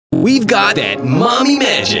We've got that mommy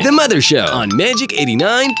magic. The Mother Show on Magic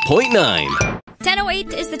 89.9.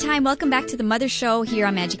 10:08 is the time. Welcome back to the Mother Show here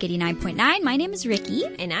on Magic 89.9. My name is Ricky.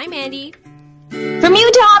 And I'm Andy. From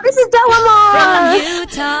Utah, this is Delamar. From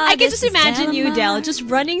Utah. I can just imagine you, Del, just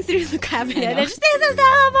running through the cabinet and just, this is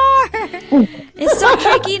Delamar. It's so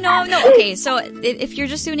tricky. No. Okay, so if you're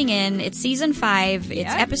just tuning in, it's season 5.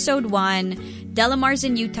 It's episode 1. Delamar's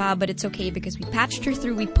in Utah, but it's okay because we patched her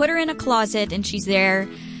through. We put her in a closet and she's there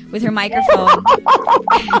with her microphone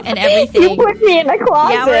and everything. You put me in a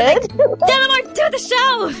closet. Yeah, we're like, Delamar, do the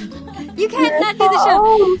show. You can't not do the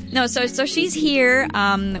show. No, so she's here.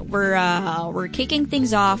 We're kicking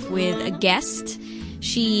things off with a guest.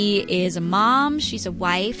 She is a mom. She's a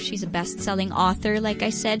wife. She's a best-selling author. Like I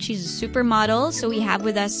said, she's a supermodel. So we have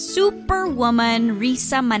with us Superwoman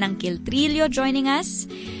Rissa Mananquil-Trillo joining us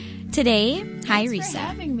today. Hi, Rissa. Thanks for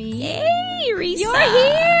having me. Hey, Rissa. You're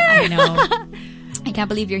here. I know. I can't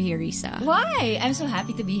believe you're here, Rissa. Why? I'm so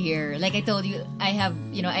happy to be here. Like I told you,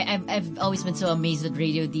 I've always been so amazed with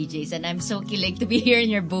radio DJs, and I'm so kilig to be here in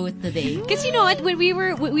your booth today. Because you know what, when we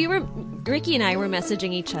were, Ricky and I were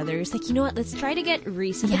messaging each other. It's like, you know what, let's try to get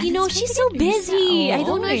Rissa. But you know, she's so busy. I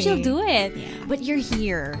don't know if she'll do it. Yeah. But you're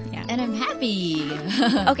here. Yeah. And I'm happy.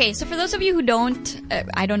 Okay, so for those of you who don't,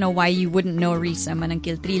 I don't know why you wouldn't know Rissa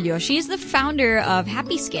Mananquil-Trillo. She's the founder of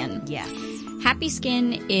Happy Skin. Yes. Happy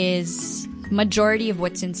Skin is majority of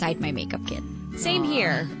what's inside my makeup kit. Same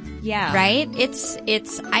here. Yeah. Right?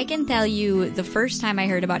 It's I can tell you the first time I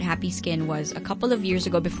heard about Happy Skin was a couple of years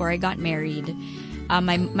ago before I got married.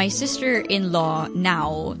 My sister-in-law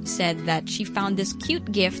now said that she found this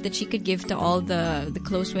cute gift that she could give to all the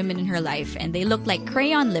close women in her life, and they look like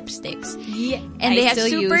crayon lipsticks. Yeah. And they have still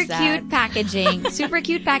super use that. cute packaging. Super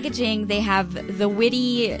cute packaging. They have the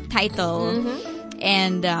witty title. Mm-hmm.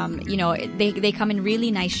 And, they come in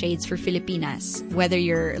really nice shades for Filipinas. Whether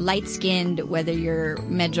you're light-skinned, whether you're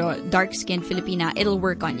medyo dark-skinned Filipina, it'll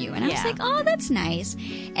work on you. And I was like, oh, that's nice.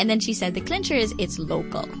 And then she said the clincher is it's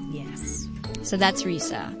local. Yes. So that's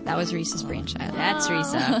Rissa. That was Rissa's brainchild. That's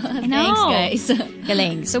Rissa. I know. Thanks, guys.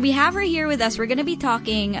 Galing. So we have her here with us. We're going to be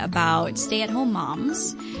talking about stay-at-home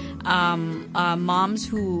moms. Moms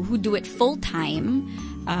who do it full-time.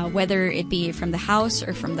 Whether it be from the house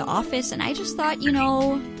or from the office. And I just thought,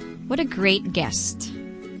 what a great guest.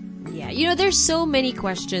 Yeah, there's so many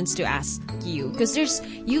questions to ask you because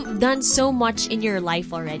you've done so much in your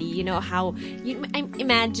life already. I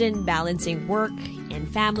imagine balancing work and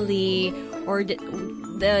family or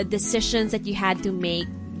the decisions that you had to make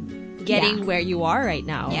getting where you are right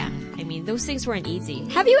now. Yeah. I mean, those things weren't easy.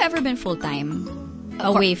 Have you ever been full-time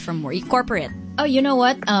away from work? Corporate? Oh, you know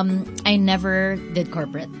what? I never did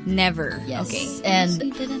corporate. Never. Yes. Okay. And so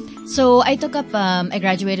you didn't? So I took up, I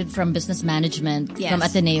graduated from business management from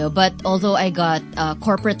Ateneo, but although I got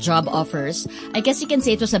corporate job offers, I guess you can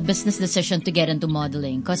say it was a business decision to get into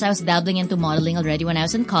modeling because I was dabbling into modeling already when I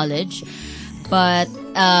was in college. But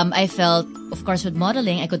I felt, of course, with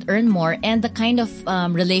modeling, I could earn more and the kind of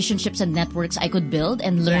relationships and networks I could build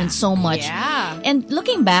and learn so much. Yeah. And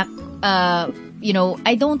looking back,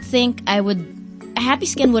 I don't think I would... Happy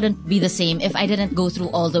Skin wouldn't be the same if I didn't go through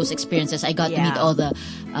all those experiences. I got to meet all the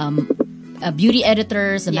beauty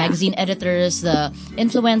editors, the magazine editors, the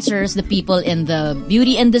influencers, the people in the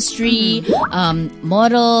beauty industry,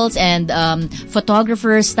 models and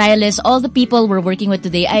photographers, stylists, all the people we're working with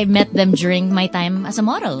today. I met them during my time as a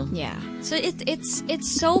model. Yeah. So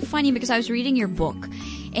it's so funny because I was reading your book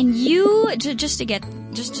and you, just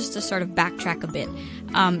to sort of backtrack a bit,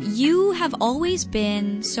 you have always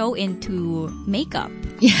been so into makeup.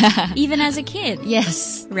 Yeah. Even as a kid.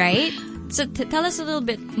 Yes. Right? So tell us a little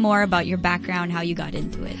bit more about your background, how you got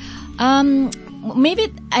into it.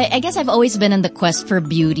 Maybe, I guess I've always been in the quest for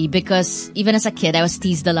beauty because even as a kid, I was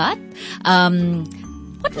teased a lot.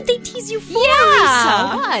 What would they tease you for, Yeah.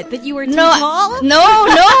 Rissa? What? That you were too tall?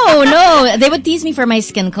 No. They would tease me for my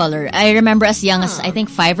skin color. I remember as young as, I think,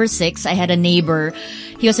 5 or 6, I had a neighbor.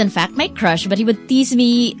 He was in fact my crush, but he would tease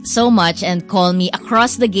me so much and call me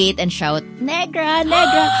across the gate and shout, Negra,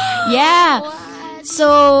 Negra. Yeah. What?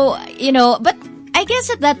 So, but I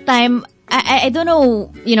guess at that time, I don't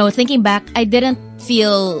know, thinking back, it didn't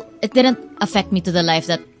affect me to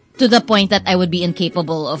the point that I would be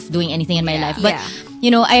incapable of doing anything in my life. But,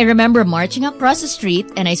 I remember marching across the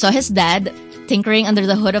street and I saw his dad tinkering under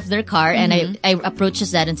the hood of their car and I approached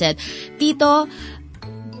his dad and said, Tito,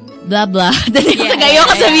 blah blah.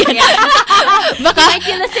 Ayoko sabihin. Baka,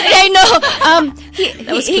 I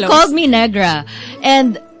know. He called me Negra.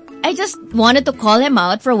 And I just wanted to call him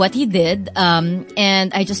out for what he did.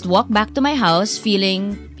 And I just walked back to my house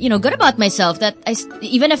feeling, good about myself, that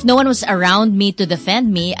even if no one was around me to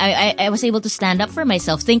defend me, I was able to stand up for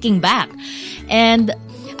myself, thinking back. And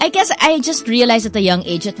I guess I just realized at a young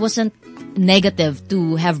age it wasn't negative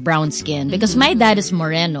to have brown skin because my dad is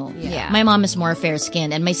moreno. Yeah. My mom is more fair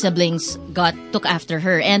skinned and my siblings took after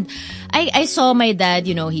her. And I saw my dad,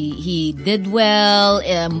 he did well,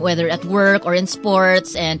 whether at work or in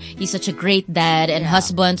sports, and he's such a great dad and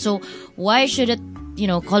husband. So why should it,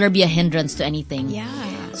 color be a hindrance to anything? Yeah.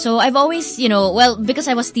 So I've always, because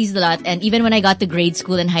I was teased a lot, and even when I got to grade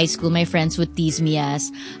school and high school, my friends would tease me as,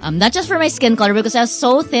 not just for my skin color, because I was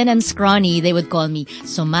so thin and scrawny, they would call me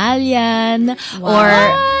Somalian, or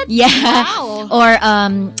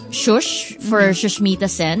Shush, for Shushmita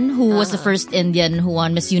Sen, who was the first Indian who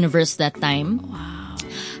won Miss Universe that time.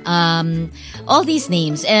 Wow. All these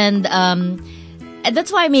names, and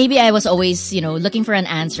that's why maybe I was always, looking for an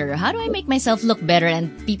answer. How do I make myself look better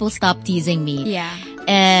and people stop teasing me? Yeah.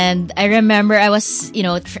 And I remember I was,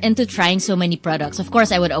 into trying so many products. Of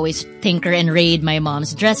course, I would always tinker and raid my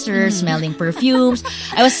mom's dresser, smelling perfumes.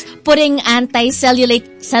 I was putting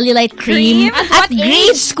anti-cellulite cream at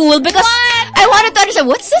grade school because I wanted to understand,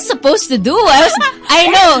 what's this supposed to do? I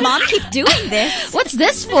know. Mom, keep doing this. What's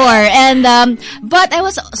this for? And, but I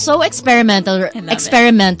was so experimental.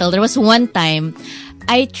 There was one time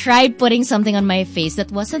I tried putting something on my face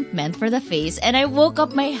that wasn't meant for the face, and I woke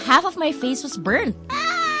up, half of my face was burnt.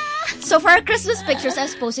 So for our Christmas pictures, I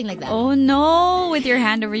was posing like that. Oh no, with your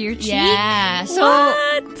hand over your cheek? Yeah. So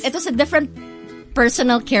it was a different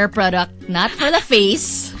personal care product, not for the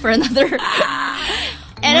face, for another.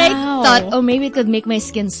 And I thought, maybe it could make my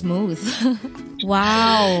skin smooth.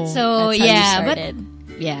 Wow. So that's how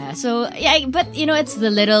you started. But it's the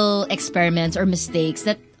little experiments or mistakes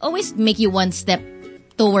that always make you one step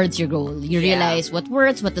towards your goal. You realize what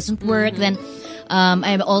works, what doesn't work. Then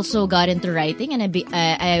I've also got into writing, and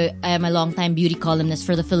I am a long-time beauty columnist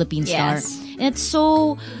for the Philippine Star. And it's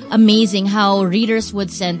so amazing how readers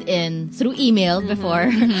would send in through email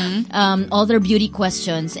before all their beauty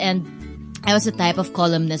questions. And I was the type of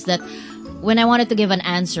columnist that when I wanted to give an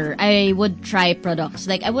answer, I would try products.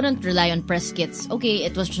 Like, I wouldn't rely on press kits. Okay,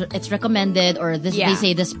 it's recommended, or this they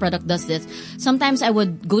say this product does this. Sometimes I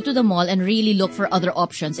would go to the mall and really look for other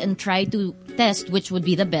options and try to test which would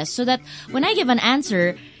be the best, so that when I give an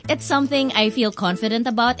answer, it's something I feel confident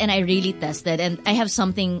about and I really tested, and I have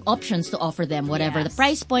options to offer them, whatever the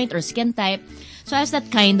price point or skin type. So I was that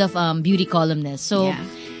kind of beauty columnist. So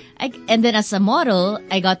and then as a model,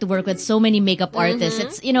 I got to work with so many makeup artists.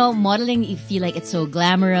 It's, modeling, you feel like it's so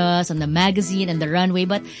glamorous on the magazine and the runway,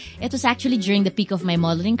 but it was actually during the peak of my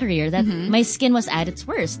modeling career that my skin was at its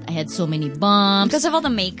worst. I had so many bumps. Because of all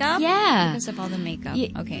the makeup? Yeah. Because of all the makeup.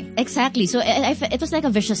 Okay. Exactly. So it was like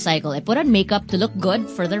a vicious cycle. I put on makeup to look good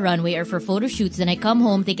for the runway or for photo shoots. Then I come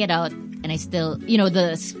home, take it out, and I still,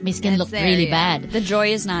 my skin looked really bad. The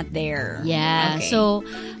joy is not there. Yeah. Okay.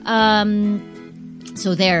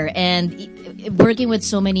 So there, and working with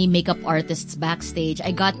so many makeup artists backstage,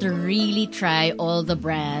 I got to really try all the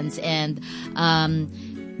brands and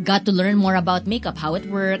got to learn more about makeup, how it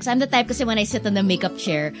works. I'm the type, kasi when I sit on the makeup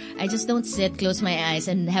chair, I just don't sit, close my eyes,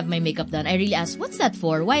 and have my makeup done. I really ask, what's that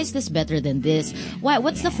for? Why is this better than this?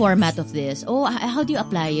 What's the format of this? Oh, how do you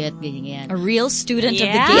apply it? Ganyan. A real student of the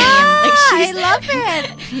game. I love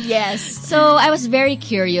it. Yes. So I was very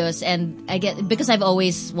curious, and because I've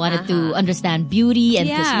always wanted to understand beauty and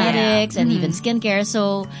cosmetics and even skincare.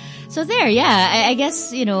 So there, I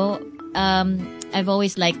guess, I've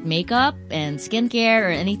always liked makeup and skincare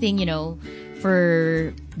or anything,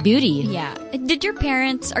 for beauty. Yeah. Did your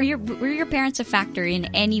parents, were your parents a factor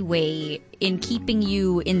in any way in keeping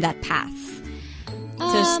you in that path?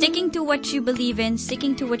 So sticking to what you believe in,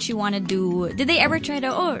 sticking to what you want to do. Did they ever try to,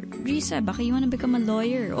 Rissa, baka you want to become a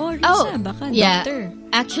lawyer? Rissa, baka doctor?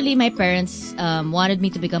 Actually, my parents wanted me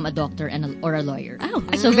to become a doctor or a lawyer. Oh,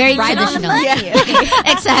 so very right traditional. On the money.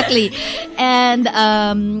 Okay. Exactly. And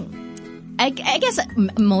I guess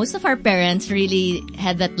most of our parents really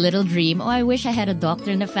had that little dream. Oh, I wish I had a doctor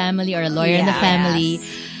in the family or a lawyer in the family.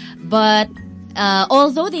 But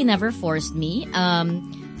although they never forced me,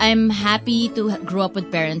 I'm happy to grow up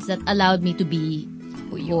with parents that allowed me to be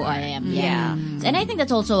who I am. Yeah. And I think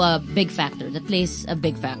that's also a big factor. That plays a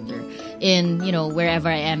big factor in, wherever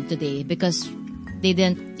I am today, because they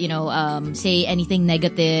didn't, say anything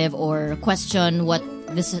negative or question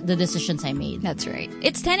the decisions I made. That's right.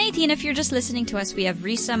 It's 10:18. If you're just listening to us, we have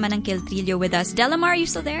Rissa Mananquil-Trillo with us. Delamar, are you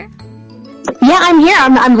still there? Yeah, I'm here.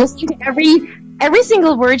 I'm listening to every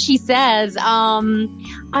single word she says.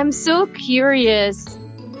 I'm so curious.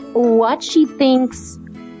 what she thinks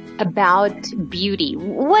about beauty.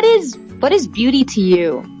 What is beauty to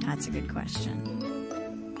you? That's a good question.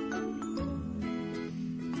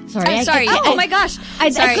 Sorry, Oh my gosh. I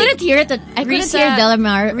couldn't hear it. I couldn't hear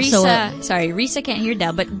Delamar. Rissa can't hear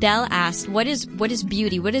Del, but Del asked, what is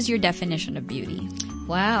beauty? What is your definition of beauty?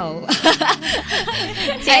 Wow.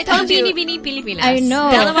 See, I told you. Bini Pilipinas. I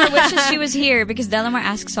know. Delamar wishes she was here because Delamar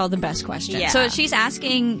asks all the best questions. Yeah. So she's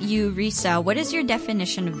asking you, Rissa, what is your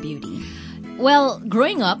definition of beauty? Well,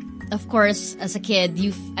 growing up, of course, as a kid,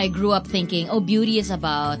 I grew up thinking, beauty is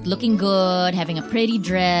about looking good, having a pretty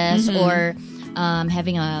dress, or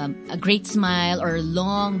having a great smile, or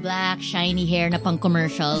long, black, shiny hair na pang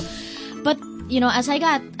commercial. But, as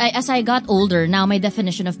I got older, now my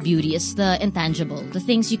definition of beauty is the intangible, the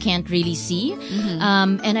things you can't really see.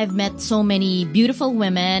 And I've met so many beautiful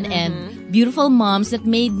women and beautiful moms that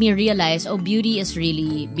made me realize, beauty is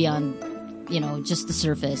really beyond, just the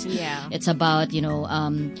surface. Yeah. It's about,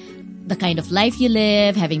 the kind of life you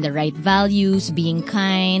live, having the right values, being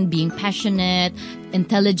kind, being passionate,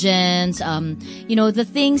 intelligence. The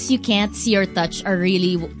things you can't see or touch are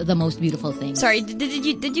really the most beautiful things. Sorry,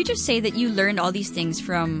 did you just say that you learned all these things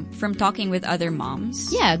from talking with other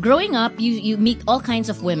moms? Yeah, growing up, you meet all kinds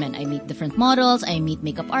of women. I meet different models, I meet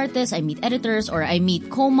makeup artists, I meet editors, or I meet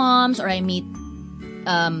co-moms, or I meet,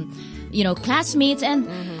 classmates, and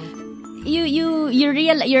you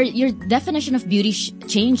realize your definition of beauty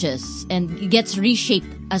changes and it gets reshaped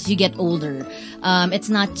as you get older. It's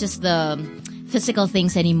not just the physical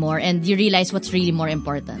things anymore, and you realize what's really more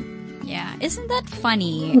important. Yeah, isn't that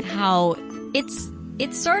funny how it's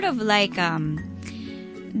sort of like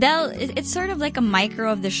it's sort of like a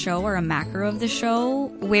micro of the show or a macro of the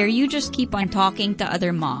show where you just keep on talking to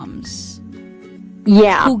other moms.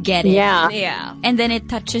 Yeah. Who get it. Yeah. And then it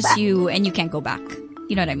touches you and you can't go back.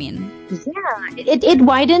 You know what I mean? Yeah, it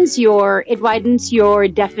widens your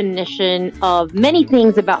definition of many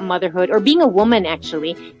things about motherhood or being a woman.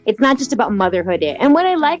 Actually, it's not just about motherhood. And what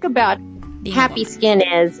I like about Happy Skin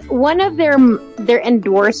is one of their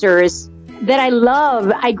endorsers that I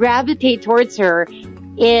love. I gravitate towards her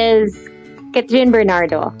is Catherine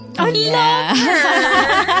Bernardo. I love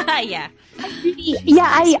her. Yeah.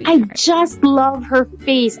 I just love her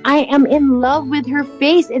face. I am in love with her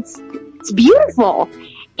face. It's beautiful.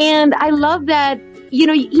 And I love that,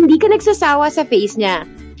 hindi ka nagsasawa sa face niya.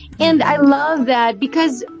 And I love that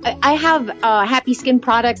because I have Happy Skin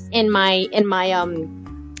products in my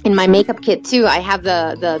makeup kit too. I have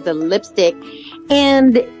the lipstick.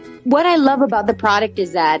 And what I love about the product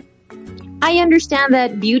is that I understand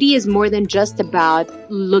that beauty is more than just about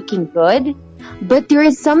looking good, but there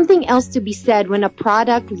is something else to be said when a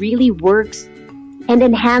product really works and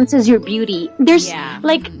enhances your beauty. There's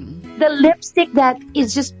the lipstick that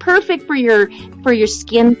is just perfect for your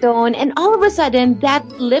skin tone, and all of a sudden that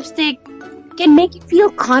lipstick can make you feel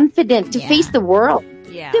confident to face the world.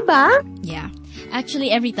 Yeah. Diba? Yeah.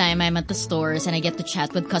 Actually, every time I'm at the stores and I get to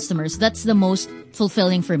chat with customers, that's the most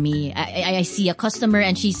fulfilling for me. I see a customer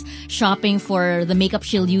and she's shopping for the makeup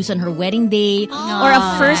she'll use on her wedding day, or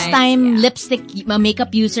a first-time lipstick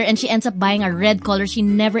makeup user, and she ends up buying a red color she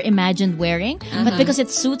never imagined wearing, but because it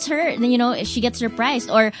suits her, then she gets surprised.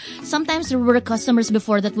 Or sometimes there were customers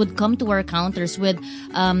before that would come to our counters with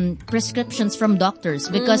prescriptions from doctors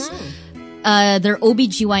because their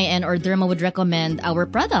OBGYN or derma would recommend our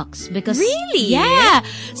products because really, yeah.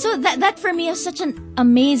 So that for me is such an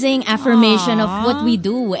amazing affirmation of what we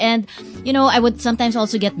do. And I would sometimes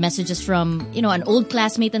also get messages from an old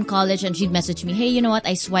classmate in college, and she'd message me, hey, you know what,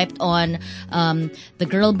 I swiped on the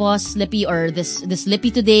Girl Boss lippy or this lippy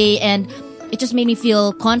today, and it just made me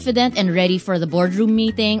feel confident and ready for the boardroom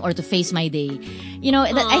meeting or to face my day.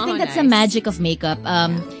 I think that's the magic of makeup.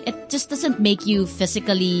 It just doesn't make you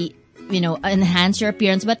physically enhance your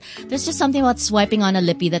appearance, but there's just something about swiping on a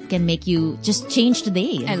lippy that can make you just change the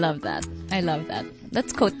day. I love that.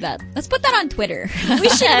 Let's quote that. Let's put that on Twitter. We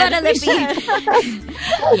should put a lippy.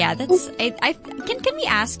 Yeah, that's. Can we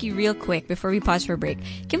ask you real quick before we pause for a break?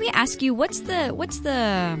 Can we ask you what was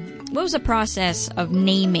the process of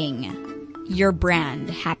naming your brand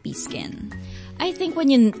Happy Skin? I think when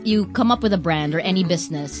you come up with a brand or any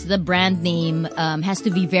business, the brand name has to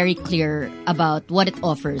be very clear about what it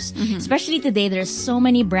offers. Especially today, there's so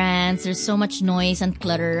many brands, there's so much noise and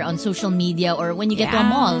clutter on social media or when you get to a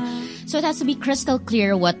mall. So it has to be crystal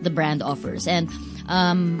clear what the brand offers. And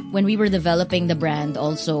when we were developing the brand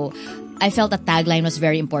also, I felt a tagline was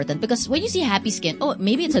very important because when you see Happy Skin,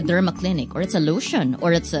 maybe it's a derma clinic or it's a lotion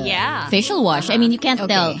or it's a facial wash. I mean, you can't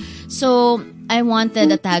tell. So I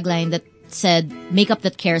wanted a tagline that said makeup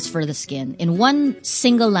that cares for the skin. In one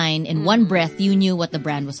single line, in one breath, you knew what the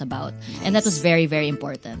brand was about. And that was very, very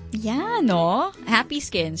important. Yeah, no? Happy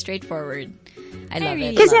skin, straightforward. I love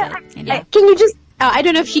it. Because can you just? I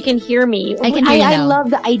don't know if she can hear me. I can hear you I now.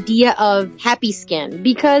 love the idea of happy skin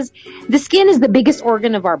because the skin is the biggest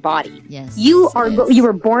organ of our body. Yes. You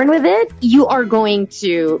were born with it. You are going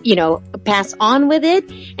to, pass on with it.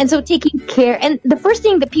 And so taking care, and the first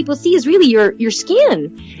thing that people see is really your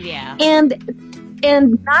skin. Yeah. And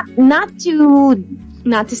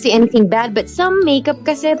not to say anything bad, but some makeup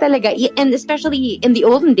kasi talaga, and especially in the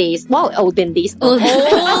olden days, Olden days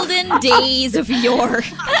of yore.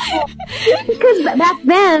 Because back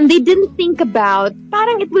then, they didn't think about,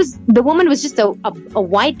 parang the woman was just a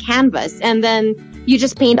white canvas, and then you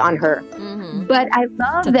just paint on her. Mm-hmm. But I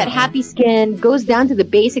love that happy skin goes down to the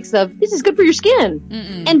basics of, this is good for your skin.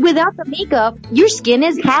 Mm-mm. And without the makeup, your skin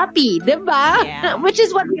is happy, diba? Yeah. Which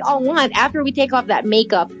is what we all want after we take off that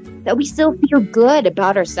makeup, that we still feel good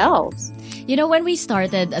about ourselves. When we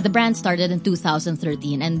started, the brand started in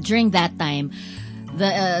 2013, and during that time,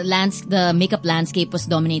 the makeup landscape was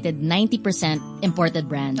dominated 90% imported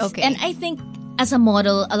brands. Okay. And I think as a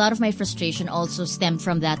model, a lot of my frustration also stemmed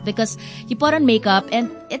from that, because you put on makeup and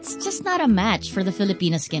it's just not a match for the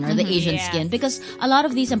Filipino skin or the Asian skin, because a lot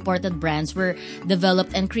of these imported brands were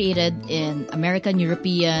developed and created in American,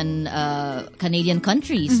 European, Canadian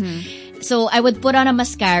countries. So I would put on a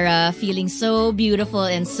mascara feeling so beautiful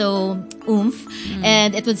and so oomph,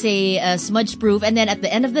 and it would say smudge proof, and then at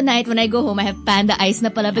the end of the night when I go home, I have panda eyes na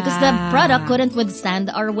pala, because the product couldn't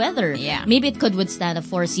withstand our weather. Yeah. Maybe it could withstand a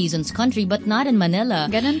 4 seasons country, but not in Manila.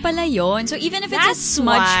 Ganun pala yun. So even if it's a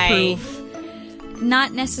smudge-proof,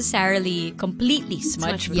 not necessarily completely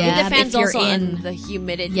smudge-proof. Yeah, It depends if you're also in on the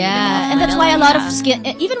humidity. Yeah, and that's why a lot of skin,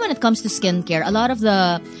 even when it comes to skincare, a lot of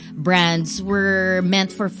the brands were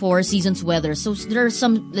meant for 4 seasons weather. So there are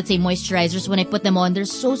some, let's say, moisturizers, when I put them on, they're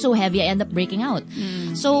so heavy, I end up breaking out.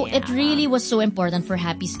 So it really was so important for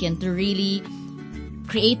Happy Skin to really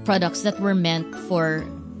create products that were meant for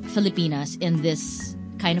Filipinas in this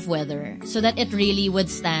kind of weather, so that it really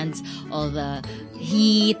withstands all the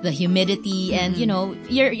heat, the humidity, and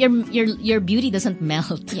your beauty doesn't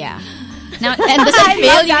melt. Yeah. Now, and doesn't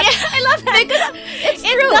fail you. I love that. Because it's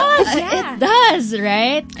It true. does, yeah. It does,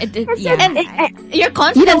 right? Yeah. And your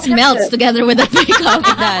confidence melts together with the makeup.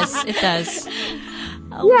 It does.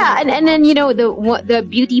 Yeah, and then the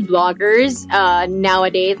beauty bloggers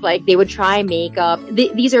nowadays, like, they would try makeup.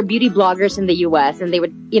 These are beauty bloggers in the U.S. and they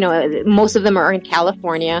would, most of them are in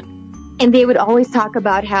California, and they would always talk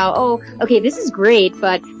about how, okay, this is great,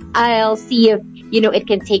 but I'll see if it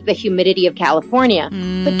can take the humidity of California.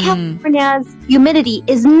 But California's humidity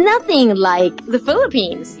is nothing like the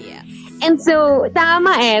Philippines. Yeah. And so,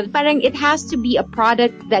 tama parang it has to be a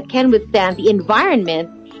product that can withstand the environment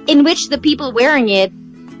in which the people wearing it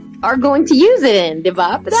are going to use it in,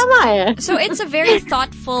 diba? Tama So it's a very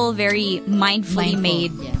thoughtful, very mindfully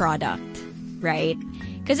made yeah. product, right?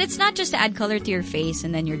 Because it's not just to add color to your face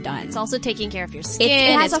and then you're done. It's also taking care of your skin.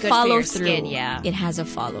 It has it's a good for your follow-through. skin, yeah. It has a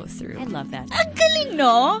follow-through. I love that. Ang galing,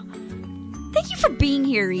 no? Thank you for being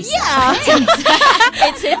here, Rissa. Yeah.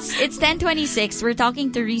 It's 10:26. We're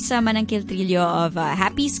talking to Rissa Mananquil-Trillo of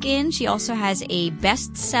Happy Skin. She also has a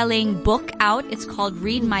best-selling book out. It's called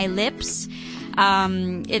Read My Lips.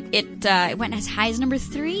 It went as high as number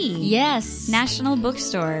 3. Yes. National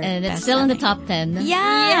Bookstore. And it's still in the top 10. Yeah.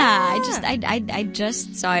 I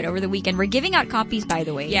just saw it over the weekend. We're giving out copies, by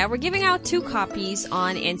the way. Yeah, we're giving out 2 copies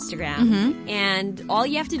on Instagram. Mm-hmm. And all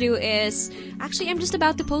you have to do is... Actually, I'm just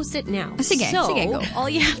about to post it now. Sige, go. All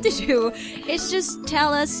you have to do is just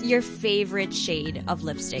tell us your favorite shade of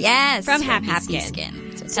lipstick. Yes. From Happy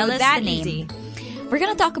Skin. So So tell us that the name. easy. We're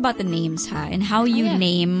gonna talk about the names, and how you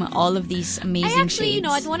name all of these amazing I actually,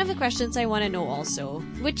 shades. one of the questions I want to know also,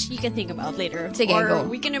 which you can think about later, Sige, or go.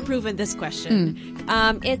 we can improve on this question.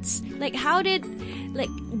 It's like,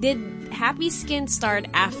 did Happy Skin start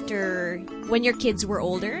after when your kids were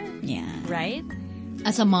older, Yeah. right?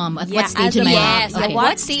 As a mom, at Yeah, what stage as a in my mom. life? Yes, Okay. at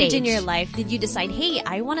what stage in stage? your life did you decide, hey,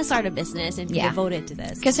 I want to start a business and be Yeah. devoted to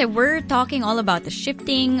this? Because we're talking all about the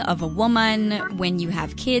shifting of a woman when you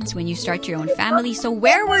have kids, when you start your own family. So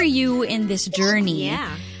where were you in this journey Yeah.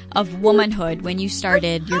 of womanhood when you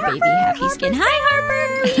started your baby Happy Skin? Hi,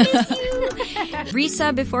 Harper! We miss you!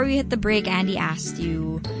 Rissa, before we hit the break, Andy asked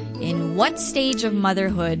you, in what stage of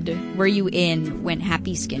motherhood were you in when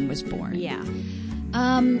Happy Skin was born? Yeah.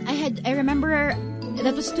 I remember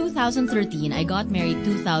that was 2013. I got married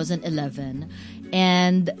 2011,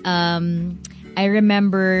 and I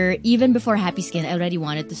remember even before Happy Skin, I already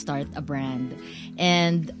wanted to start a brand.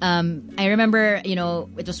 And I remember,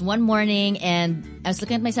 it was one morning and I was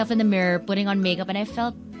looking at myself in the mirror, putting on makeup, and I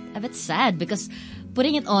felt a bit sad because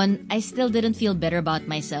putting it on, I still didn't feel better about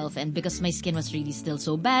myself. And because my skin was really still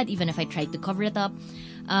so bad, even if I tried to cover it up.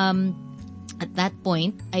 At that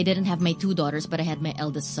point, I didn't have my 2 daughters, but I had my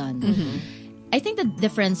eldest son. Mm-hmm. I think the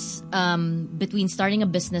difference between starting a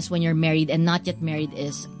business when you're married and not yet married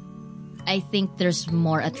is, I think there's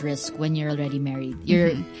more at risk when you're already married.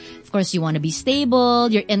 Of course, you want to be stable.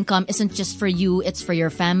 Your income isn't just for you, it's for your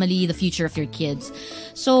family, the future of your kids.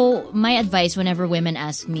 So my advice whenever women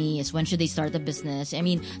ask me is, when should they start a business? I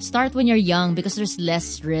mean, start when you're young because there's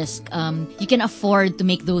less risk. You can afford to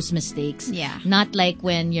make those mistakes. Yeah. Not like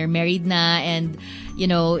when you're married na and,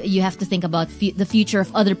 you have to think about the future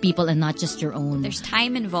of other people and not just your own. There's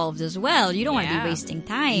time involved as well. You don't want to be wasting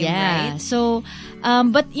time, right? So,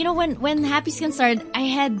 but when Happy Skin started, I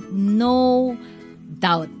had no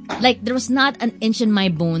doubt. Like, there was not an inch in my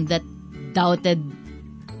bone that doubted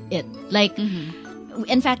it. Like,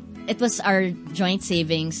 in fact, it was our joint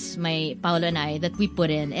savings, my Paolo and I, that we put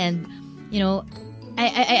in. And,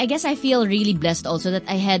 I guess I feel really blessed also that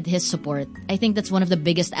I had his support. I think that's one of the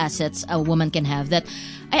biggest assets a woman can have, that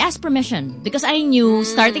I asked permission because I knew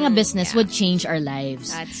starting a business would change our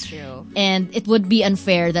lives. That's true. And it would be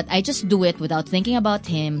unfair that I just do it without thinking about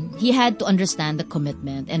him. He had to understand the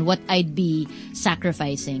commitment and what I'd be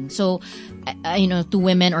sacrificing. So, to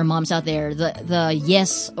women or moms out there, the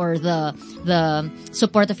yes or the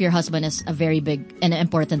support of your husband is a very big and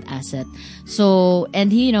important asset. So, and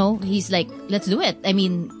he's like, let's do it. I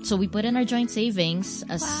mean, so we put in our joint savings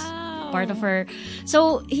as part of her.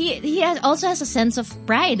 So he also has a sense of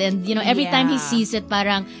pride, and every time he sees it,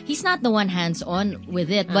 parang he's not the one hands on with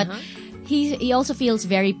it, but he also feels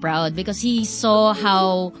very proud because he saw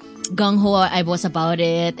how gung ho I was about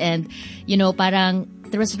it, and parang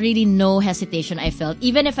there was really no hesitation I felt,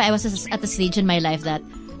 even if I was at a stage in my life that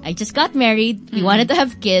I just got married, we wanted to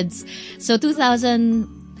have kids. So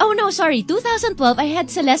 2012, I had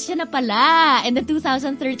Celestia na pala. And then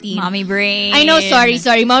 2013. Mommy brain. I know,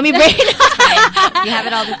 sorry, mommy brain. You have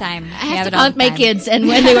it all the time. I have to count my kids and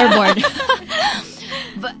when they were born.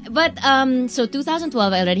 So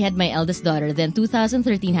 2012, I already had my eldest daughter. Then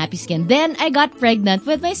 2013, Happy Skin. Then I got pregnant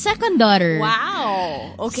with my second daughter.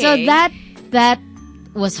 Wow. Okay. So that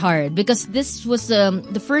was hard because this was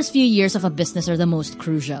the first few years of a business are the most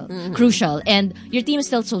crucial. And your team is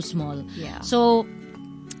still so small. Yeah. So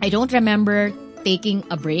I don't remember taking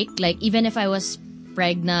a break. Like, even if I was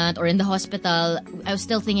pregnant or in the hospital, I was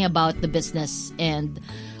still thinking about the business and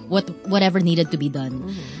whatever needed to be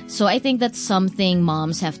done. So I think that's something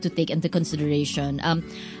moms have to take into consideration. A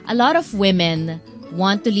lot of women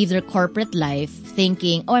want to leave their corporate life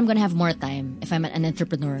thinking, I'm going to have more time if I'm an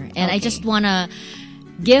entrepreneur. And I just want to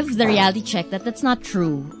give the reality check that that's not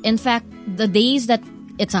true. In fact, the days that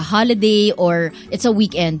it's a holiday or it's a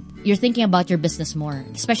weekend, you're thinking about your business more,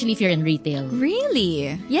 especially if you're in retail.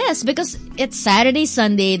 Really? Yes, because it's Saturday,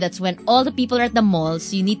 Sunday. That's when all the people are at the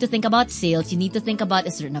malls. You need to think about sales. You need to think about,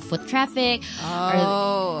 is there enough foot traffic?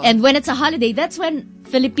 And when it's a holiday, that's when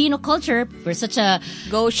Filipino culture, we're such a...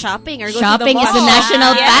 Go shopping or go shopping to the mall. is the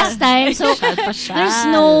national pastime. So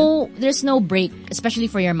there's no break, especially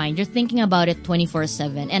for your mind. You're thinking about it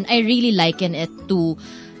 24/7. And I really liken it to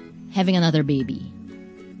having another baby.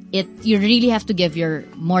 You really have to give your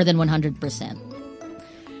more than 100%.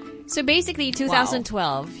 So basically,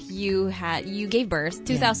 2012, you gave birth.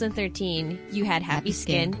 2013, you had Happy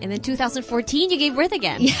Skin. And then 2014, you gave birth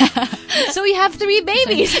again. Yeah. So you have 3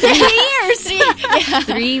 babies. 3 years.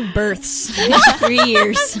 3 births. 3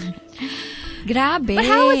 years. Grabe. But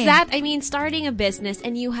how was that? I mean, starting a business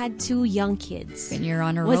and you had 2 young kids. And you're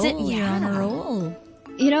on a roll. Was it? You're on a roll.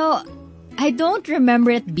 I don't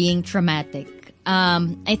remember it being traumatic.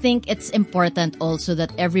 I think it's important also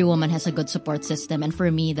that every woman has a good support system, and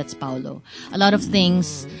for me, that's Paolo. A lot of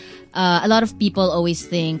things, a lot of people always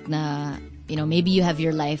think na, maybe you have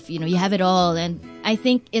your life, you have it all, and I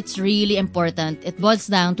think it's really important. It boils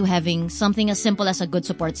down to having something as simple as a good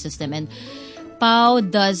support system, and Pao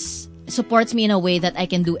supports me in a way that I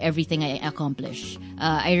can do everything I accomplish.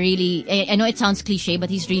 I know it sounds cliche, but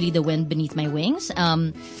he's really the wind beneath my wings.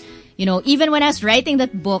 Even when I was writing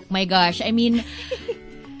that book, my gosh, I mean,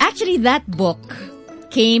 actually that book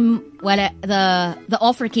came while the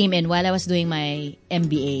offer came in while I was doing my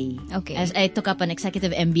MBA. Okay. As I took up an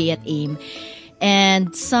executive MBA at AIM.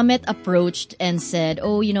 And Summit approached and said,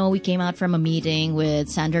 oh, we came out from a meeting with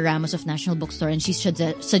Sandra Ramos of National Bookstore, and she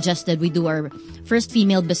suggested we do our first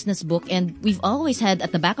female business book. And we've always had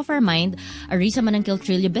at the back of our mind a Rissa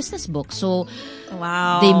Mananquil-Trillo business book. So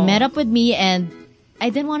they met up with me, and I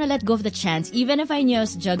didn't want to let go of the chance, even if I knew I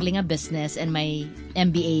was juggling a business and my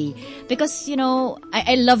MBA. Because,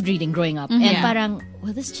 I loved reading growing up. And parang,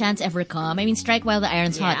 will this chance ever come? I mean, strike while the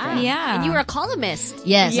iron's hot, right? Yeah. And you were a columnist.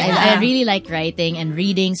 Yes, I really like writing and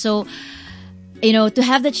reading. So, to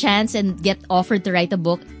have the chance and get offered to write a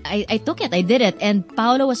book, I took it. I did it. And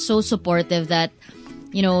Paolo was so supportive that,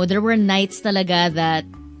 there were nights talaga that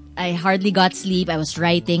I hardly got sleep. I was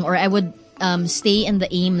writing, or I would stay in the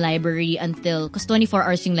AIM library until, because 24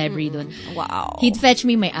 hours yung library dun. Wow. He'd fetch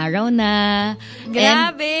me my araw na.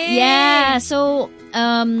 Grabe! Yeah. So,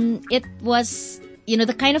 it was,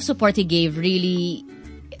 the kind of support he gave really,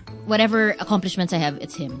 whatever accomplishments I have,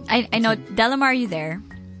 it's him. I know. Delamar, are you there?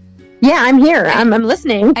 Yeah, I'm here. I'm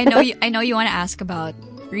listening. I know you want to ask about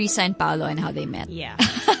Rissa and Paolo and how they met. Yeah.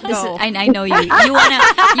 I know you. You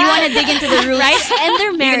wanna dig into the roots, right? And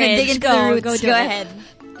their marriage. Dig into the roots. Go ahead.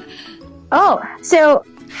 Oh, so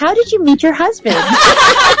how did you meet your husband?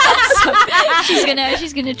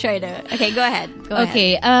 She's gonna try to. Okay, go ahead.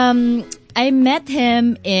 Okay. I met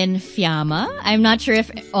him in Fiamma. I'm not sure if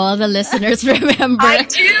all the listeners remember. I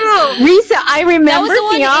do. Rissa, I remember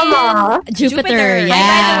Fiamma. Jupiter. Yeah.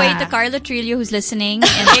 By the way, to Carlo Trillo who's listening,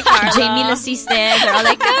 and Jamie Lasiste, they're all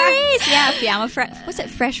like, Caris! Yeah, Fiamma. What's it?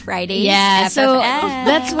 Fresh Fridays. Yeah. FFF. So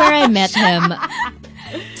that's where I met him.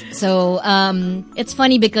 So it's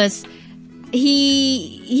funny because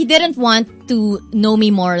he didn't want to know me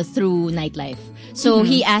more through nightlife. So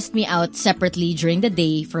he asked me out separately during the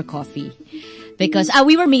day for coffee. Because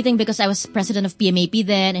we were meeting because I was president of PMAP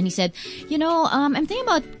then, and he said, I'm thinking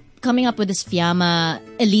about coming up with this Fiamma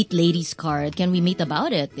Elite Ladies card. Can we meet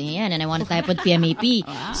about it? And I want to type with PMAP.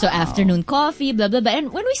 Wow. So afternoon coffee, blah, blah, blah.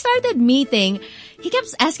 And when we started meeting, he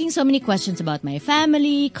kept asking so many questions about my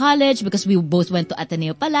family, college, because we both went to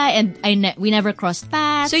Ateneo pala, and we never crossed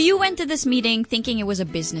paths. So you went to this meeting thinking it was a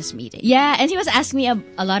business meeting. Yeah, and he was asking me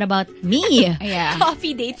a lot about me. Yeah.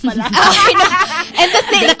 Coffee date pala. And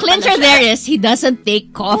the clincher there is he doesn't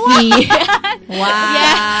take coffee. Wow.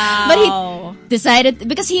 Yeah. But he decided,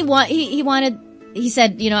 because he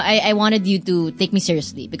said, I wanted you to take me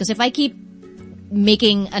seriously, because if I keep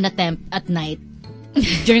making an attempt at night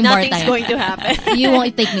during bar time, nothing's going to happen. You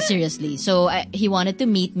won't take me seriously. So he wanted to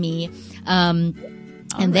meet me.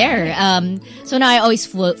 And there. So now I always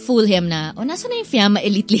fool him na, nasa na yung Fiamma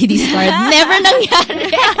Elite Ladies card? Never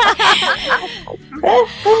nangyari.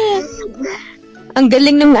 Ang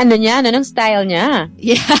galing ng ng style niya.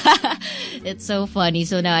 Yeah. It's so funny.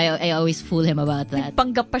 So now I always fool him about that.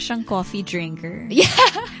 Panggap pa siyang coffee drinker. Yeah.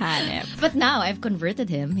 Hanep. But now I've converted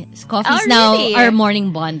him. His coffee's now our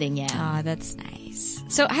morning bonding. Yeah. Ah, that's nice.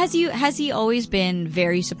 So has he always been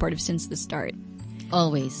very supportive since the start?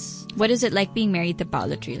 Always. What is it like being married to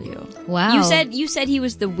Paolo Trillo? Wow. You said he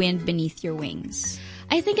was the wind beneath your wings.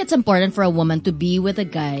 I think it's important for a woman to be with a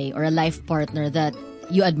guy or a life partner that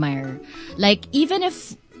you admire. Like, even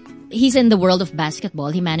if he's in the world of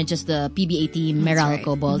basketball, he manages the PBA team,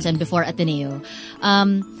 Meralco Bulls, and before Ateneo.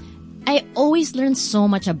 I always learn so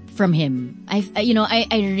much from him. I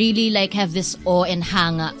really have this awe and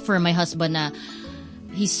hanga for my husband na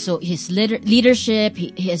his leadership,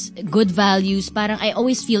 his good values. Parang I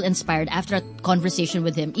always feel inspired after a conversation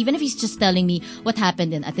with him, even if he's just telling me what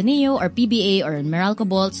happened in Ateneo or PBA or in Meralco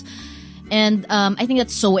Bulls. And I think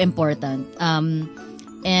that's so important.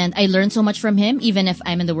 And I learned so much from him, even if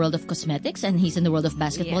I'm in the world of cosmetics and he's in the world of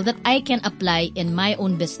basketball, that I can apply in my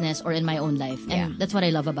own business or in my own life. And that's what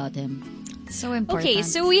I love about him. So important. Okay,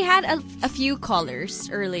 so we had a few callers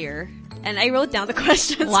earlier, and I wrote down the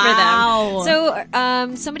questions for Wow.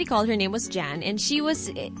 them. So somebody called, her name was Jan, and she was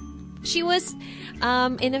in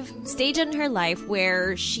a stage in her life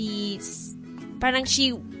where she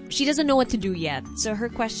doesn't know what to do yet. So her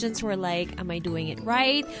questions were like, am I doing it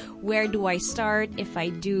right? Where do I start? If I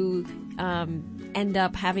do end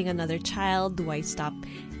up having another child, do I stop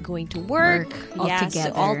going to work?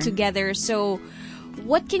 Altogether. So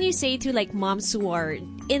what can you say to moms who are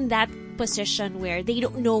in that position where they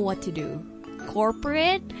don't know what to do?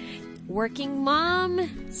 Corporate, working mom,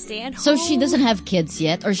 stay at home. So she doesn't have kids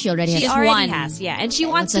yet, or she already has? She already has, yeah. And she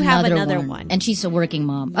wants to have another one. And she's a working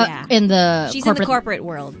mom. Yeah. In the corporate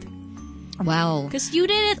world. Wow. Because you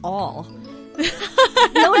did it all.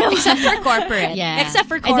 No, except for corporate. Yeah. Except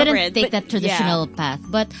for corporate. I didn't take that traditional path.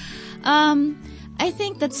 But I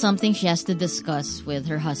think that's something she has to discuss with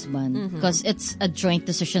her husband. Because it's a joint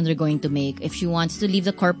decision they're going to make. If she wants to leave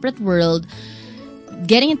the corporate world,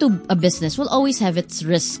 getting into a business will always have its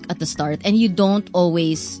risk at the start, and you don't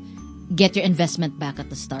always get your investment back at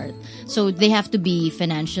the start. So they have to be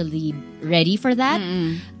financially ready for that.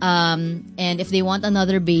 And if they want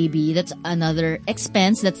another baby, that's another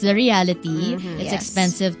expense. That's the reality. It's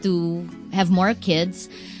expensive to have more kids.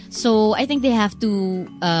 So I think they have to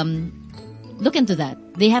look into that.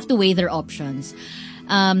 They have to weigh their options.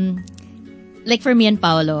 Like for me and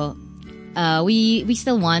Paolo, we're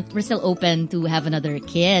still open to have another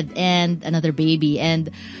kid and another baby.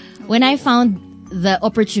 And when I found the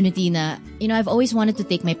opportunity na, I've always wanted to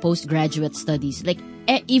take my postgraduate studies. Like,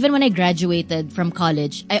 even when I graduated from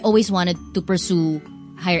college, I always wanted to pursue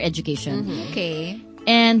higher education. Okay.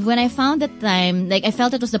 And when I found that time, like, I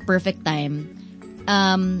felt it was the perfect time,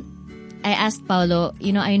 I asked Paolo,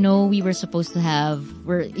 I know we were supposed to have,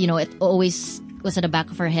 it always was at the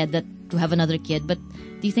back of our head that to have another kid, but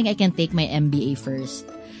do you think I can take my MBA first?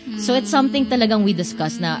 So it's something talagang we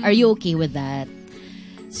discussed na, are you okay with that?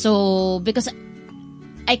 So, because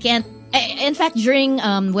I can't, in fact, during,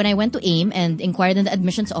 when I went to AIM and inquired in the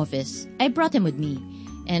admissions office, I brought him with me.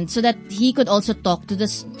 And so that he could also talk to the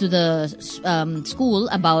school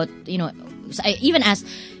about, so I even asked,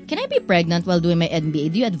 can I be pregnant while doing my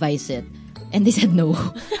MBA? Do you advise it? And they said no.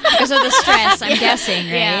 Because of the stress, I'm guessing,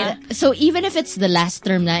 right? Yeah. So even if it's the last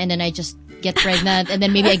term na, and then I just get pregnant and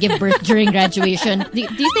then maybe I give birth during graduation, do you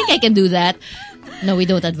think I can do that? No, we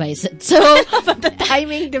don't advise it. So, But the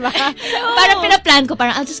timing, di ba? parang pinaplan ko,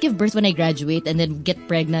 I'll just give birth when I graduate and then get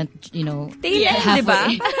pregnant, Di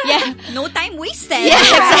ba? Yeah. No time wasted. Yeah,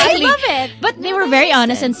 exactly. I love it. But they were very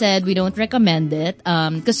honest and said, we don't recommend it.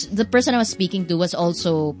 Because the person I was speaking to was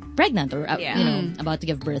also pregnant or, about to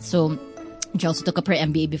give birth. So, she also took up her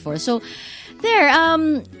MBA before. So, there,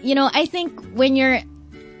 I think when you're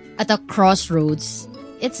at a crossroads,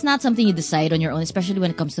 it's not something you decide on your own, especially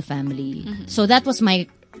when it comes to family. So that was my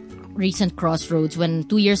recent crossroads when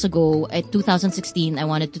 2 years ago, at 2016, I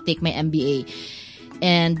wanted to take my MBA.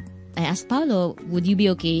 And I asked Paolo, would you be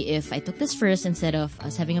okay if I took this first instead of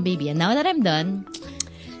us having a baby? And now that I'm done,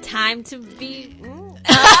 Time to be... okay.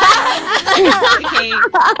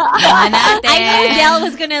 I I knew Del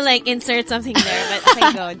was gonna insert something there, but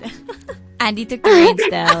thank God. Andy took the reins,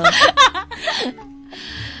 Del.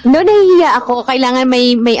 No, nahihiya ako. Kailangan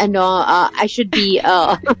may I should be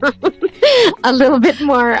a little bit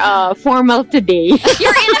more formal today.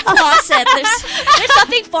 You're in a closet. There's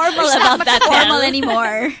something formal about that. Formal Del.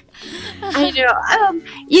 anymore. I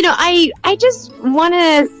know. I just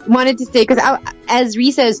wanted to say, because as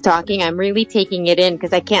Rissa is talking, I'm really taking it in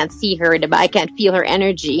because I can't see her, but I can't feel her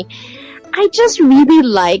energy. I just really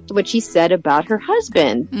liked what she said about her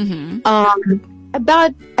husband.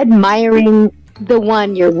 About admiring the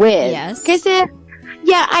one you're with. Yes. Because,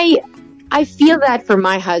 I feel that for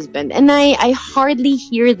my husband, and I hardly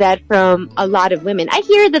hear that from a lot of women. I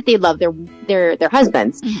hear that they love their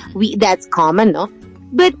husbands. That's common, no?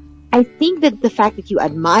 But I think that the fact that you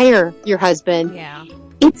admire your husband,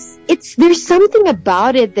 it's there's something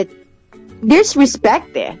about it that there's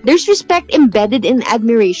respect there. There's respect embedded in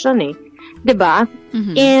admiration, diba?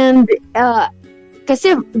 And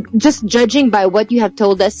kasi just judging by what you have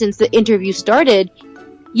told us since the interview started,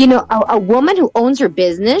 a woman who owns her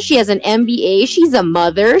business, she has an MBA, she's a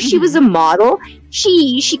mother, she was a model,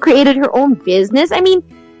 she created her own business. I mean,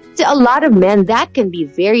 to a lot of men, that can be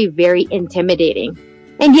very, very intimidating.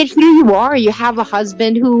 And yet here you are, you have a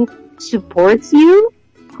husband who supports you,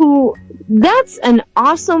 that's an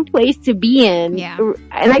awesome place to be in. Yeah.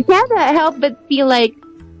 And I can't help but feel like,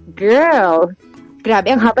 girl, grabe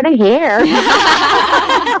ang haba ng hair.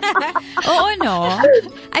 Oh no.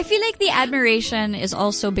 I feel like the admiration is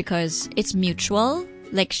also because it's mutual.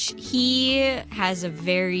 Like he has a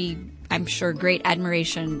very, I'm sure, great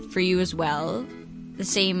admiration for you as well. The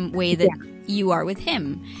same way that you are with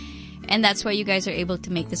him. And that's why you guys are able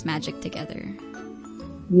to make this magic together.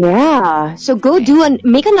 Yeah. So go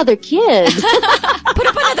make another kid. Put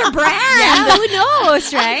up another brand. Yeah, who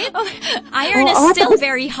knows, right? Iron is still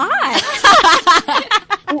very hot.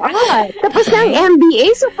 Tapos na ang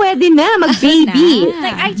MBA, so pwede na mag-baby.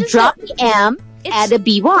 Like, I just drop the M, add a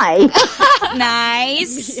BY.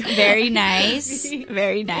 Nice. Very nice.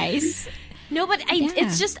 Very nice. No, but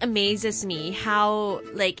it just amazes me how,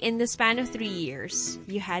 in the span of 3 years,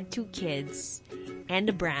 you had 2 kids and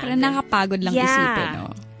a brand. Parang nakapagod lang Yeah. isipin,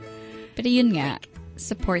 no? Pero yun nga,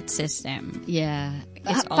 support system. yeah.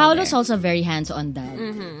 It's all Paolo's there. also very hands-on dad.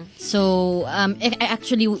 So,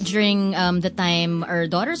 actually, during the time our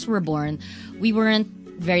daughters were born, we weren't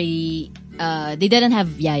very, they didn't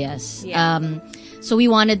have yayas. Yeah. So we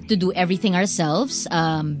wanted to do everything ourselves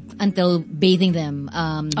until bathing them,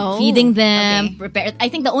 feeding them, prepare. I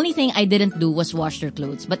think the only thing I didn't do was wash their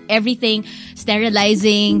clothes. But everything,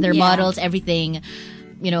 sterilizing their bottles, everything,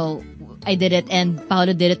 I did it, and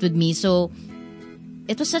Paolo did it with me. So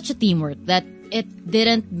it was such a teamwork that it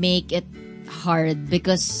didn't make it hard,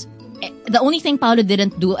 because the only thing Paolo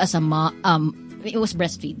didn't do as a mom, it was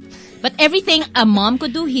breastfeed. But everything a mom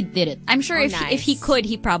could do, he did it. I'm sure if he could,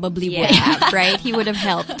 he probably would have, right? He would have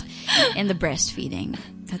helped in the breastfeeding.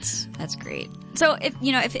 That's great. So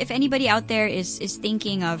if anybody out there is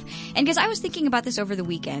thinking of, and because I was thinking about this over the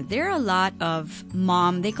weekend, there are a lot of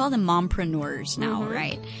they call them mompreneurs now,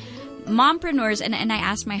 right? Mompreneurs, and I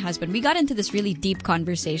asked my husband, we got into this really deep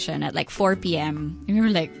conversation at like 4 p.m. and we were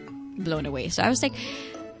like blown away. So I was like,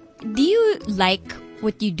 do you like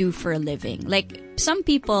what you do for a living? Like, some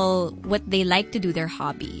people, what they like to do, their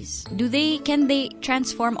hobbies, can they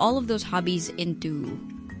transform all of those hobbies into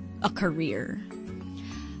a career?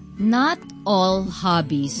 Not all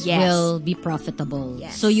hobbies will be profitable.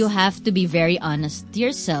 Yes. So you have to be very honest to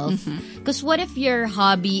yourself. Because what if your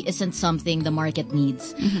hobby isn't something the market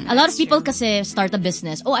needs? A lot of people kasi start a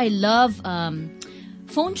business. Oh, I love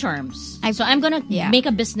phone charms. So I'm gonna make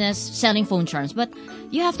a business selling phone charms. But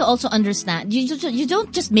you have to also understand, you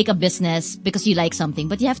don't just make a business because you like something,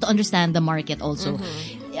 but you have to understand the market also.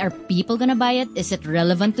 Are people gonna buy it? Is it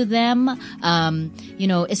relevant to them?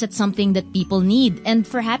 Is it something that people need? And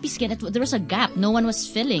for Happy Skin, there was a gap. No one was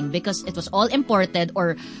filling because it was all imported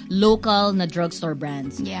or local na drugstore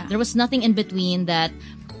brands. Yeah. There was nothing in between that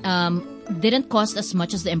didn't cost as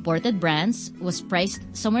much as the imported brands, was priced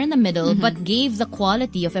somewhere in the middle, but gave the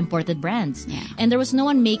quality of imported brands. Yeah. And there was no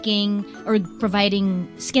one making or providing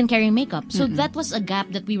skincare and makeup. So that was a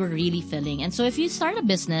gap that we were really filling. And so if you start a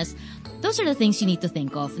business, those are the things you need to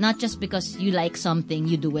think of. Not just because you like something,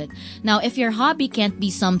 you do it. Now, if your hobby can't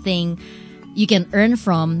be something you can earn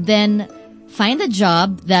from, then find a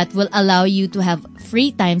job that will allow you to have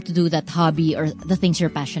free time to do that hobby or the things you're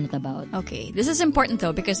passionate about. Okay. This is important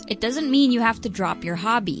though, because it doesn't mean you have to drop your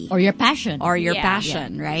hobby. Or your passion.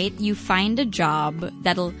 Right? You find a job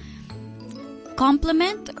that'll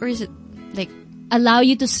complement, or is it like allow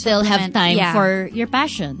you to still have time for your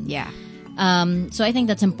passion. Yeah. So I think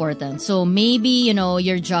that's important. So maybe,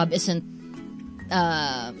 your job isn't,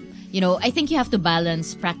 I think you have to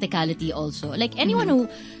balance practicality also. Like anyone who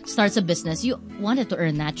starts a business, you want it to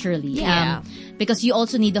earn naturally. Yeah. Because you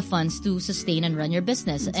also need the funds to sustain and run your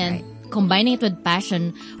business. And combining it with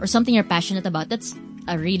passion or something you're passionate about, that's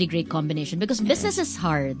a really great combination. Because business is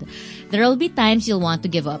hard. There will be times you'll want to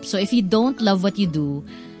give up. So if you don't love what you do,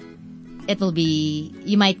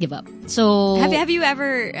 you might give up. So have you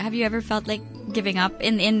ever felt like giving up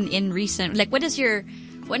in recent, like when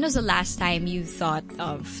was the last time you thought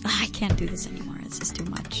of, I can't do this anymore, it's just too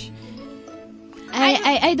much?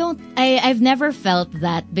 I've never felt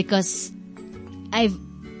that, because I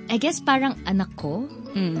guess parang anak ko.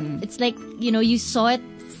 It's like, you saw it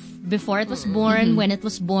before it was born, when it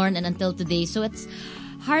was born, and until today. So it's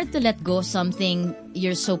hard to let go of something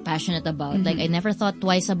you're so passionate about. Like, I never thought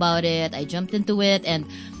twice about it. I jumped into it, and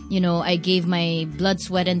I gave my blood,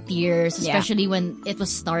 sweat, and tears, especially when it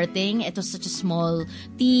was starting. It was such a small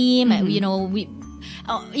team. When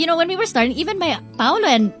we were starting, even my Paolo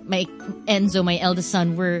and my Enzo, my eldest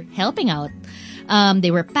son, were helping out.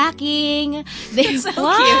 They were packing. They so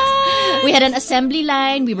cute. We had an assembly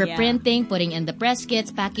line. We were printing, putting in the press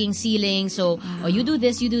kits, packing, sealing. So, you do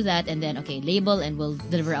this, you do that, and then, label, and we'll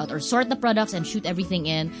deliver out, or sort the products and shoot everything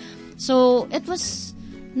in. So it was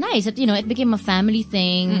nice. It became a family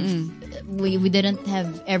thing. We didn't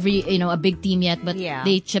have a big team yet, but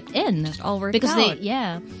they chipped in. Just all worked because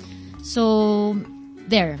out. So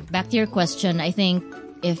there, back to your question. I think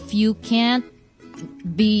if you can't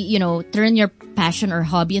turn your passion or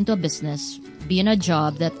hobby into a business, be in a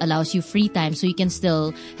job that allows you free time so you can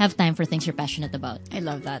still have time for things you're passionate about. I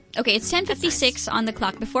love that. Okay, it's 10:56 on the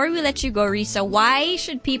clock. Before we let you go, Rissa, why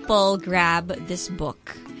should people grab this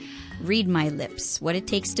book? Read My Lips, What It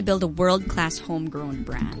Takes to Build a World-Class Homegrown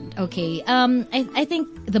Brand. Okay. I think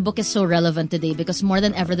the book is so relevant today because more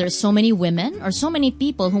than ever, there's so many women or so many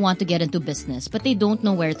people who want to get into business, but they don't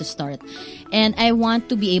know where to start. And I want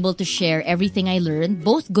to be able to share everything I learned,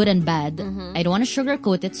 both good and bad. I don't want to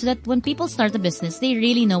sugarcoat it so that when people start a business, they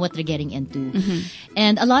really know what they're getting into.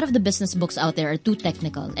 And a lot of the business books out there are too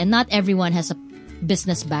technical, and not everyone has a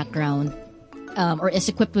business background. Or is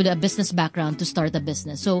equipped with a business background to start a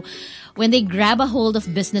business. So when they grab a hold of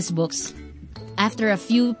business books, after a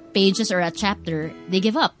few pages or a chapter, they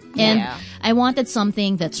give up. And I wanted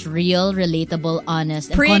something that's real, relatable, honest,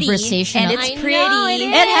 and Pretty. conversational. And it's I pretty. know, it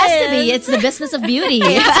It has to be. It's the business of beauty.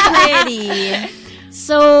 It's pretty.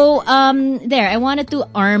 So, there, I wanted to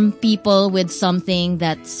arm people with something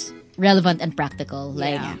that's relevant and practical.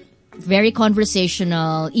 Like, very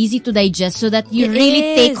conversational, easy to digest so that you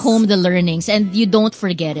really take home the learnings and you don't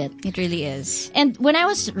forget it. It really is. And when I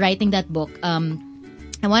was writing that book,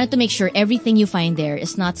 I wanted to make sure everything you find there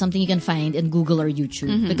is not something you can find in Google or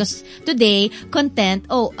YouTube. Because today, content,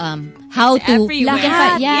 how to... everywhere. You can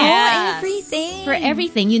find, Yes. Everything. For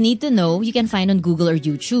everything you need to know, you can find on Google or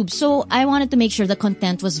YouTube. So I wanted to make sure the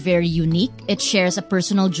content was very unique. It shares a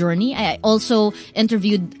personal journey. I also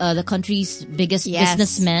interviewed the country's biggest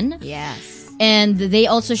businessmen. Yes. And they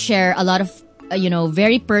also share a lot of,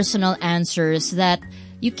 very personal answers that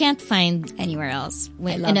you can't find Anywhere else.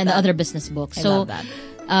 in other business books. I So love that.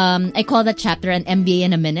 I call that chapter an MBA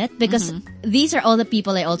in a minute because these are all the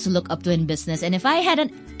people I also look up to in business. And if I had an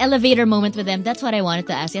elevator moment with them, that's what I wanted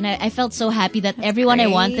to ask. And I felt so happy that everyone I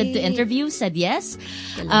wanted to interview said yes.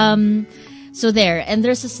 So there. And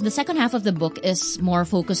there's the second half of the book is more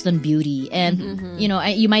focused on beauty. And,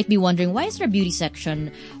 you might be wondering, why is there a beauty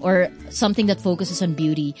section or something that focuses on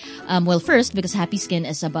beauty? Well, first, because Happy Skin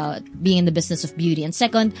is about being in the business of beauty. And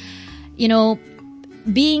second,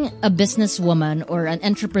 being a businesswoman or an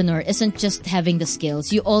entrepreneur isn't just having the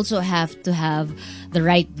skills. You also have to have the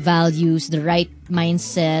right values, the right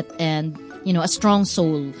mindset, and, a strong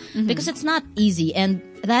soul. Because it's not easy. And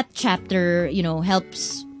that chapter,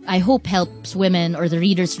 I hope helps women or the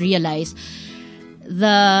readers realize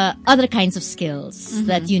the other kinds of skills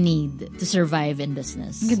that you need to survive in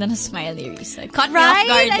business. Ganda na smile ni Rissa. Caught me Right? off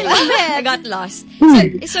guard. I love it. I got lost.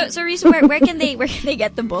 So Rissa, where can they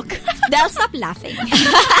get the book? They'll stop laughing.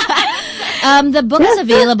 The book is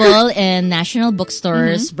available in national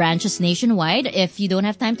bookstores, branches nationwide. If you don't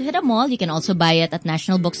have time to hit a mall, you can also buy it at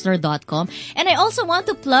nationalbookstore.com. And I also want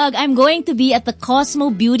to plug, I'm going to be at the Cosmo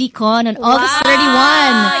Beauty Con on August 31.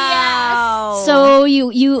 Wow. So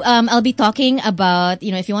I'll be talking about,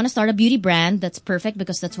 if you want to start a beauty brand, that's perfect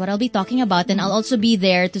because that's what I'll be talking about. And I'll also be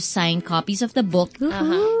there to sign copies of the book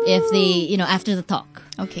if they, after the talk.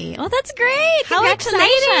 Okay. Oh, that's great. How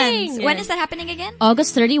Congratulations. exciting. When is that happening again?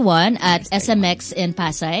 August 31 at SMX in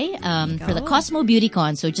Pasay for the Cosmo Beauty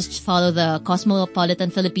Con. So just follow the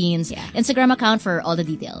Cosmopolitan Philippines Instagram account for all the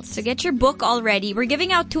details. So get your book already. We're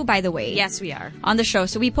giving out 2, by the way. Yes, we are. On the show.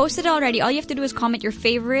 So we posted it already. All you have to do is comment your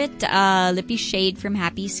favorite lippy shade from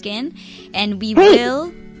Happy Skin. And we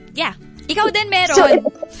will... Yeah. Ikaw din meron. So,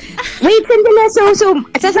 wait, sandali. So,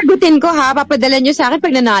 sasagutin ko ha. Papadala nyo sa akin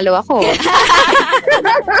pag nanalo ako.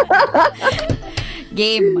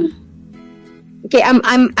 Game. Okay,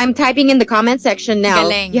 I'm typing in the comment section now.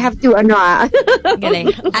 Galing. You have to,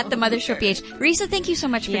 Galing. At the Mother Show PH. Rissa, thank you so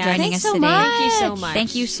much for joining us so today. much. Thank you so much.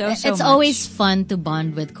 Thank you so It's much. always fun to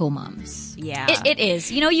bond with co-moms. Yeah. It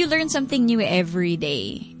is. You learn something new every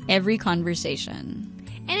day. Every conversation.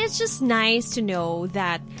 And it's just nice to know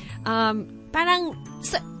that, I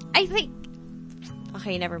think,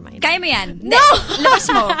 okay, never mind. Kaya mo yan. No! Labas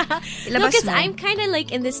mo. No, because I'm kind of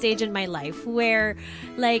like in this stage in my life where,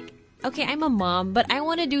 like, okay, I'm a mom, but I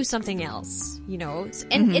want to do something else,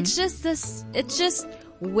 And it's just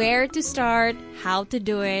where to start, how to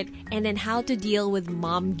do it, and then how to deal with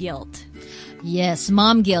mom guilt. Yes,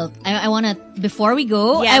 mom guilt. I want to, before we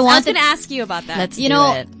go, Yes, I was want going to ask you about that. Let's you do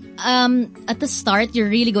know, it. at the start, you're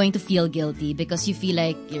really going to feel guilty because you feel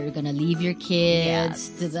like you're gonna leave your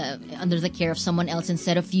kids under the care of someone else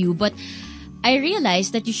instead of you. But I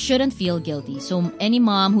realized that you shouldn't feel guilty. So any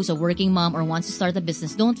mom who's a working mom or wants to start a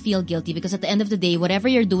business, don't feel guilty because at the end of the day, whatever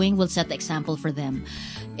you're doing will set the example for them.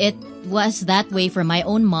 It was that way for my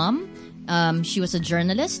own mom. She was a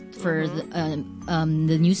journalist for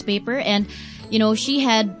the newspaper, and she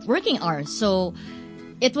had working hours. So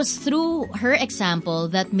it was through her example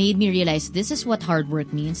that made me realize this is what hard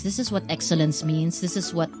work means. This is what excellence means. This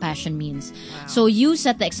is what passion means. Wow. So you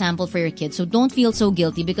set the example for your kids. So don't feel so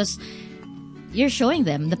guilty because you're showing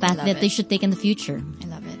them the path that they should take in the future. I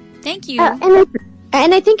love it. Thank you.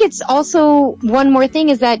 And I think it's also one more thing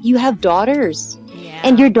is that you have daughters. Yeah.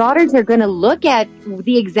 And your daughters are going to look at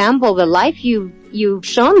the example, the life you've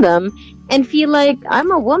shown them and feel like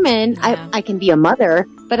I'm a woman. Yeah. I can be a mother,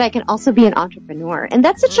 but I can also be an entrepreneur. And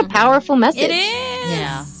that's such a powerful message. It is.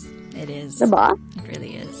 Yeah. It is. Diba? It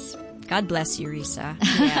really is. God bless you, Rissa.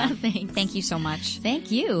 Yeah. Thanks. Thank you so much.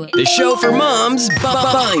 Thank you. The show for moms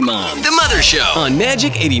by mom. The Mother Show on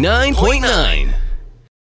Magic 89.9.